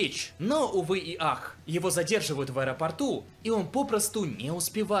привлечь. Но, увы и ах, его задерживают в аэропорту, и он попросту не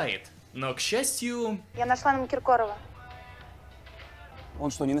успевает. Но, к счастью... Я нашла нам Киркорова. Он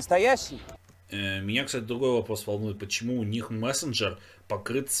что, не настоящий? Меня, кстати, другой вопрос волнует. Почему у них мессенджер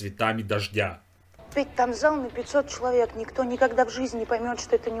покрыт цветами дождя? Ведь там зал на 500 человек. Никто никогда в жизни не поймет,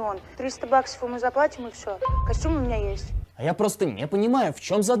 что это не он. 300 баксов мы заплатим и все. Костюм у меня есть. А я просто не понимаю, в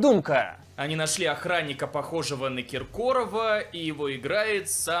чем задумка. Они нашли охранника, похожего на Киркорова, и его играет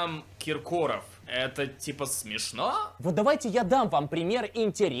сам Киркоров. Это типа смешно? Вот давайте я дам вам пример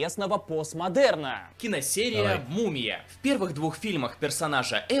интересного постмодерна. Киносерия Давай. «Мумия». В первых двух фильмах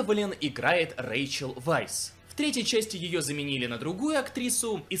персонажа Эвелин играет Рэйчел Вайс. В третьей части ее заменили на другую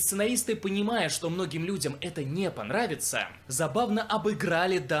актрису, и сценаристы, понимая, что многим людям это не понравится, забавно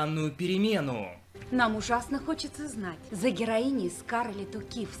обыграли данную перемену. Нам ужасно хочется знать, за героиней Скарлетт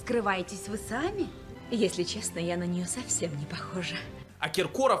О'Кифф скрываетесь вы сами? Если честно, я на нее совсем не похожа. А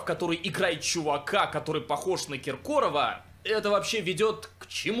Киркоров, который играет чувака, который похож на Киркорова, это вообще ведет к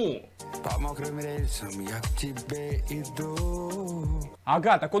чему? По мокрым рельсам я к тебе иду.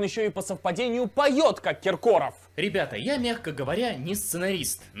 Ага, так он еще и по совпадению поет, как Киркоров. Ребята, я, мягко говоря, не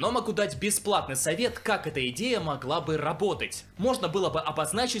сценарист, но могу дать бесплатный совет, как эта идея могла бы работать. Можно было бы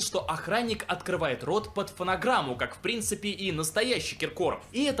обозначить, что охранник открывает рот под фонограмму, как в принципе и настоящий Киркоров.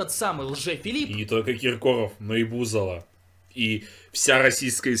 И этот самый лже-Филипп... И не только Киркоров, но и Бузова. И вся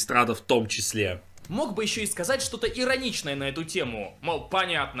российская эстрада в том числе. Мог бы еще и сказать что-то ироничное на эту тему. Мол,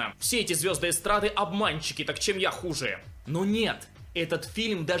 понятно, все эти звезды эстрады обманщики, так чем я хуже? Но нет, этот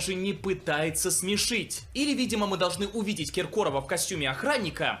фильм даже не пытается смешить. Или, видимо, мы должны увидеть Киркорова в костюме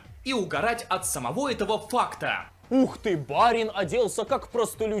охранника и угорать от самого этого факта. Ух ты, барин оделся как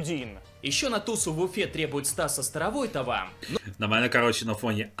простолюдин. Еще на тусу в Уфе требует Стаса Старовойтова. Нормально, короче, на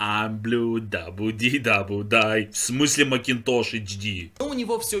фоне I'm blue, дабу-ди-дабу-дай. В смысле Макинтош HD. Но у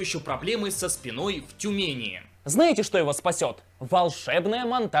него все еще проблемы со спиной в Тюмени. Знаете, что его спасет? Волшебная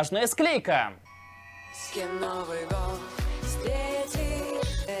монтажная склейка. С кем Новый год встретишь,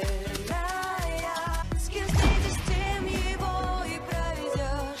 с кем встретишь, тем его и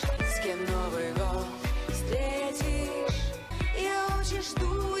проведешь. С кем Новый год встретишь, я очень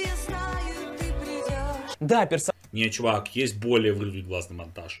жду, я знаю, ты придешь. Да, персонаж. Не, чувак, есть более вырвиглазный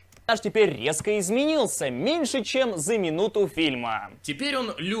монтаж. теперь резко изменился, меньше чем за минуту фильма. Теперь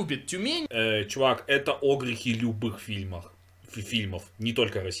он любит Тюмень. Чувак, это огрехи любых фильмов, не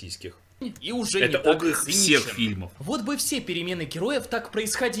только российских. И уже это не так огрех всех фильмов. Вот бы все перемены героев так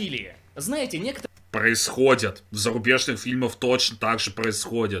происходили. Знаете, некоторые... Происходят. В зарубежных фильмах точно так же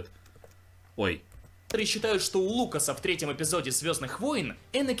происходит. Ой. Считают, что у Лукаса в 3-м эпизоде «Звездных войн»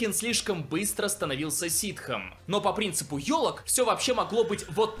 Энакин слишком быстро становился ситхом. Но по принципу ёлок все вообще могло быть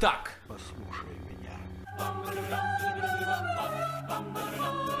вот так. Послушай меня.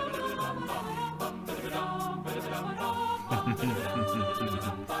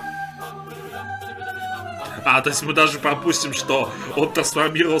 То есть мы даже пропустим, что он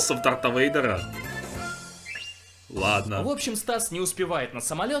трансформировался в Дарта Вейдера. Ладно. В общем, Стас не успевает на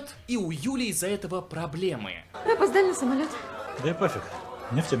самолет, и у Юли из-за этого проблемы. Мы опоздали на самолет. Да и пофиг.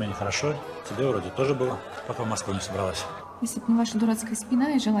 Мне в Тюмени хорошо. Тебе вроде тоже было, пока в Москву не собралась. Если бы не ваша дурацкая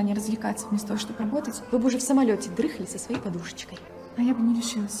спина и желание развлекаться вместо того, чтобы работать, вы бы уже в самолете дрыхли со своей подушечкой. А я бы не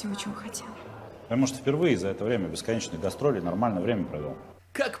лишилась всего, чего хотела. Потому что впервые за это время бесконечных гастролей нормально время провел.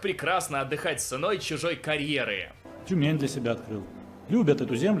 Как прекрасно отдыхать с ценой чужой карьеры. Тюмень для себя открыл. Любят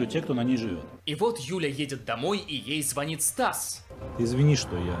эту землю те, кто на ней живет. И вот Юля едет домой, и ей звонит Стас. Ты извини,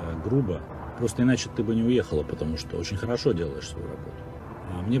 что я грубо. Просто иначе ты бы не уехала, потому что очень хорошо делаешь свою работу.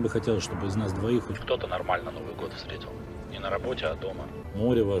 А мне бы хотелось, чтобы из нас двоих хоть кто-то нормально Новый год встретил. Не на работе, а дома.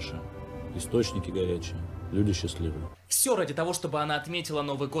 Море ваше, источники горячие, люди счастливые. Все ради того, чтобы она отметила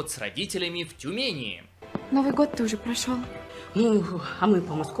Новый год с родителями в Тюмени. Новый год-то уже прошел. Ну, а мы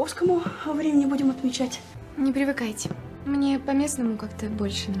по московскому времени будем отмечать. Не привыкайте. Мне по местному как-то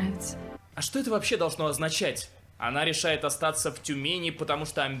больше нравится. А что это вообще должно означать? Она решает остаться в Тюмени, потому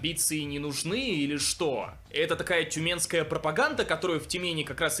что амбиции не нужны или что? Это такая тюменская пропаганда, которую в Тюмени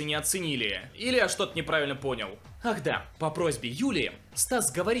как раз и не оценили? Или я что-то неправильно понял? Ах да, по просьбе Юли,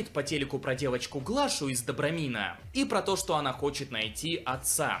 Стас говорит по телеку про девочку Глашу из Добромина и про то, что она хочет найти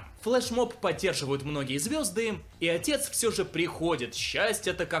отца. Флешмоб поддерживают многие звезды, и отец все же приходит.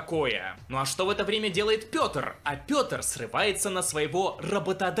 Счастье-то какое! Ну а что в это время делает Петр? А Петр срывается на своего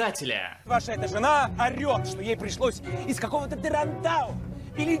работодателя. Ваша эта жена орет, что ей пришлось из какого-то Дерантау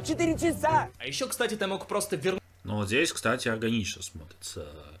пилить 4 часа. А еще, кстати, ты мог просто вернуть... Ну вот здесь, кстати, органично смотрится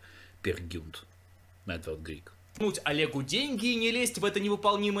Пергюнд. Медвед Грик. Олегу деньги и не лезть в это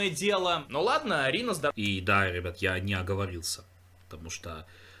невыполнимое дело. Ну ладно, Арина сдав... И да, ребят, я не оговорился. Потому что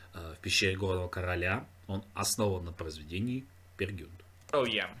в пещере Горного Короля он основан на произведении Пергюнд.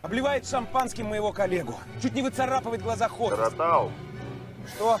 Обливает шампанским моего коллегу. Чуть не выцарапывает глаза хоста. Таратау?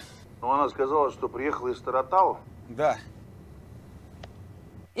 Что? Ну, она сказала, что приехала из Таратау. Да.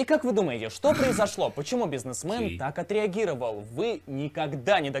 И как вы думаете, что произошло? Почему бизнесмен так отреагировал? Вы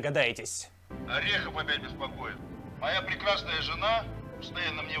никогда не догадаетесь. Орехов опять беспокоит. Моя прекрасная жена,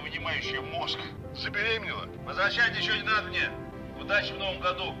 постоянно мне вынимающая мозг, забеременела. Возвращать еще не надо мне. Удачи в новом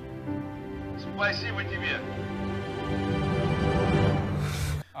году. Спасибо тебе.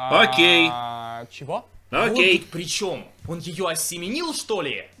 Окей. Чего? Окей. Вот причем? Он ее осеменил, что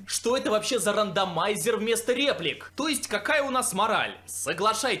ли? Что это вообще за рандомайзер вместо реплик? То есть какая у нас мораль?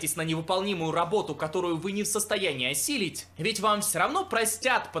 Соглашайтесь на невыполнимую работу, которую вы не в состоянии осилить, ведь вам все равно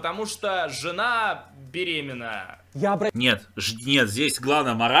простят, потому что жена беременна. Нет, здесь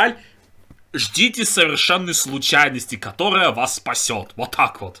главная мораль. Ждите совершенной случайности, которая вас спасет. Вот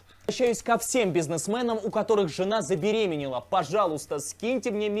так вот. Обращаюсь ко всем бизнесменам, у которых жена забеременела. Пожалуйста,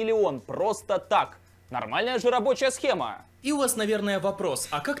 скиньте мне миллион. Просто так. Нормальная же рабочая схема. И у вас, наверное, вопрос,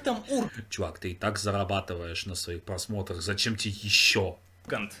 а как там Чувак, ты и так зарабатываешь на своих просмотрах, зачем тебе еще?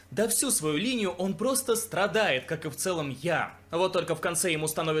 Да всю свою линию он просто страдает, как и в целом я. Вот только в конце ему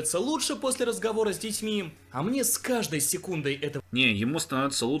становится лучше после разговора с детьми, а мне с каждой секундой это... Не, ему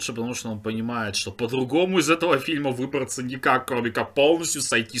становится лучше, потому что он понимает, что по-другому из этого фильма выбраться никак, кроме как полностью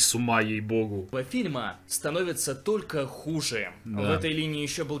сойти с ума, ей-богу. Фильма становится только хуже. Да. В этой линии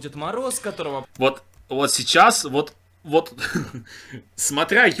еще был Дед Мороз, которого... Вот сейчас,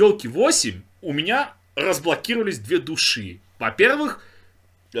 смотря «ЕЛКИ 8», у меня разблокировались две души. Во-первых,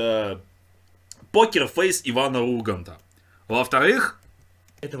 покер-фейс Ивана Урганта. Во-вторых,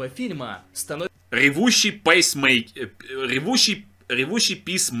 этого фильма становится... Ревущий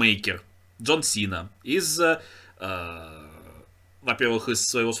писмейкер Джон Сина из, во-первых, из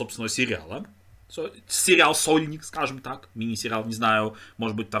своего собственного сериала. Сериал «Сольник», скажем так. Мини-сериал, не знаю,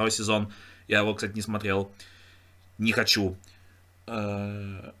 может быть, 2-й сезон. Я его, кстати, не смотрел. Не хочу.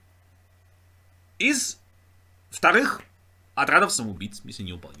 Из вторых отрядов самоубийц, если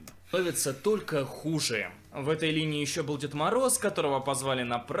не выполнимо. Становится только хуже. В этой линии еще был Дед Мороз, которого позвали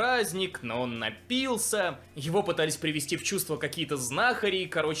на праздник, но он напился. Его пытались привести в чувство какие-то знахари.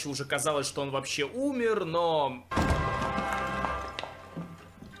 Короче, уже казалось, что он вообще умер, но...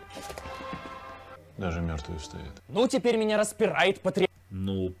 Даже мертвый встает. Ну, теперь меня распирает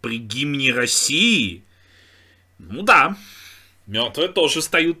Ну, при гимне России... Ну да. Мертвые тоже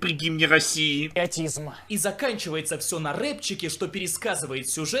встают при гимне России. Патриотизм. И заканчивается все на рэпчике, что пересказывает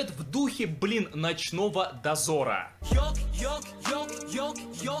сюжет в духе, блин, ночного дозора.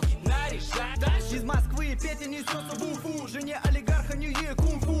 Из Москвы Петя несется в Уфу. Жене олигарха Ньюе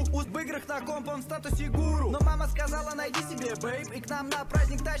кунг-фу. В играх на комп он в статусе гуру. Но мама сказала, найди себе бейб и к нам на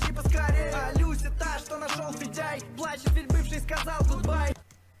праздник тащи поскорее. А Люся та, что нашел Федяй, плачет, ведь бывший сказал гудбай.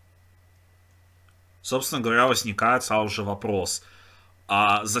 Собственно говоря, возникает сразу же вопрос.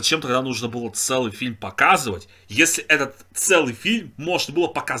 А зачем тогда нужно было целый фильм показывать, если этот целый фильм можно было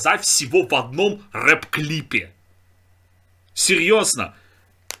показать всего в одном рэп-клипе? Серьезно.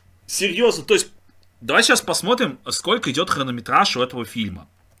 Серьезно. То есть, давай сейчас посмотрим, сколько идет хронометраж у этого фильма.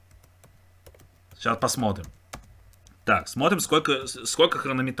 Сейчас посмотрим. Так, смотрим, сколько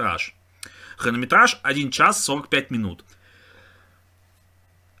хронометраж. Хронометраж 1 час 45 минут.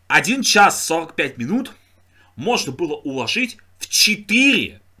 1 час 45 минут можно было уложить в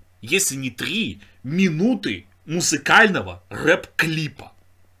 4, если не 3, минуты музыкального рэп-клипа.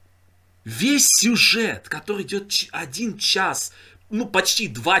 Весь сюжет, который идет 1 час, ну почти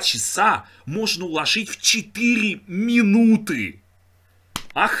 2 часа, можно уложить в 4 минуты.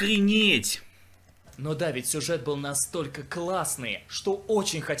 Охренеть! Но да, ведь сюжет был настолько классный, что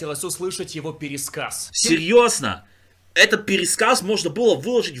очень хотелось услышать его пересказ. Серьезно? Этот пересказ можно было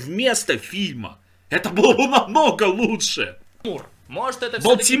выложить вместо фильма. Это было бы намного лучше. Мур, может это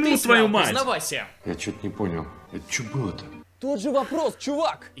все-таки ты твою снял, мать. признавайся. Я что-то не понял. Это что было-то? Тот же вопрос,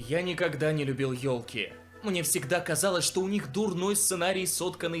 чувак. Я никогда не любил ёлки. Мне всегда казалось, что у них дурной сценарий,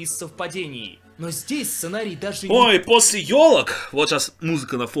 сотканный из совпадений. Но здесь сценарий даже не... Ой, после ёлок, вот сейчас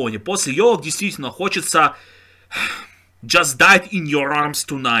музыка на фоне, после ёлок действительно хочется Just Dive in Your Arms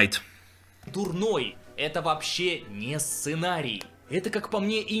Tonight. Дурной. Это вообще не сценарий. Это, как по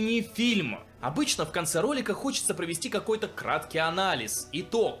мне, и не фильм. Обычно в конце ролика хочется провести какой-то краткий анализ,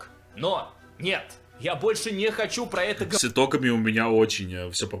 итог. Но нет, я больше не хочу про это говорить. С итогами у меня очень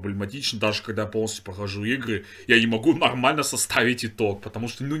все проблематично. Даже когда я полностью прохожу игры, я не могу нормально составить итог, потому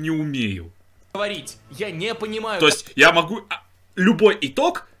что, ну, не умею. Я не понимаю... То есть я могу любой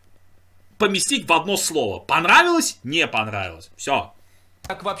итог поместить в одно слово. Понравилось? Не понравилось. Все.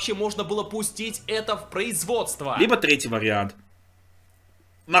 Как вообще можно было пустить это в производство? Либо третий вариант.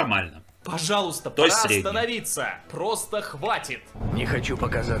 Нормально. Пожалуйста, То есть пора средний. остановиться. Просто хватит. Не хочу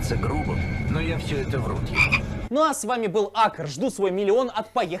показаться грубым, но я все это в руки. Ну а с вами был Акр. Жду свой 1 миллион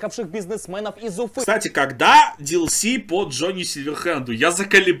от поехавших бизнесменов из Уфы. Кстати, когда DLC по Джонни Сильверхенду? Я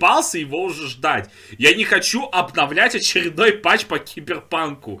заколебался его уже ждать. Я не хочу обновлять очередной патч по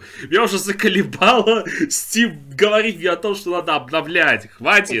Киберпанку. Я уже заколебало Стив говорить мне о том, что надо обновлять.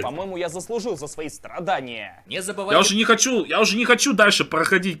 Хватит. По-моему, я заслужил за свои страдания. Не забывайте... Я уже не хочу дальше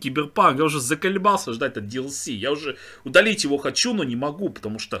проходить Киберпанк. Я уже заколебался ждать этот DLC. Я уже удалить его хочу, но не могу,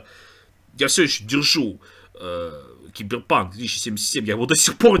 потому что я все еще держу Киберпанк 2077. Я его до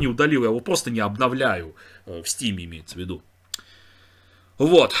сих пор не удалил, я его просто не обновляю. В Steam имеется в виду.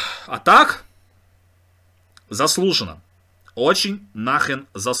 Вот. А так, заслуженно. Очень нахрен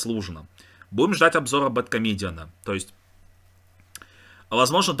заслуженно. Будем ждать обзора Бэдкомедиана. То есть,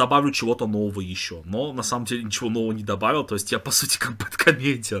 возможно, добавлю чего-то нового еще. Но, на самом деле, ничего нового не добавил. То есть, я, по сути, как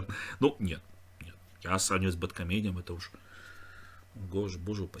Бэдкомедиан. Ну, нет. Я сравниваю с Бэдкомедианом, это уж...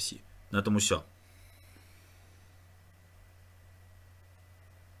 Боже упаси. На этом все.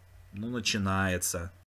 Ну, начинается.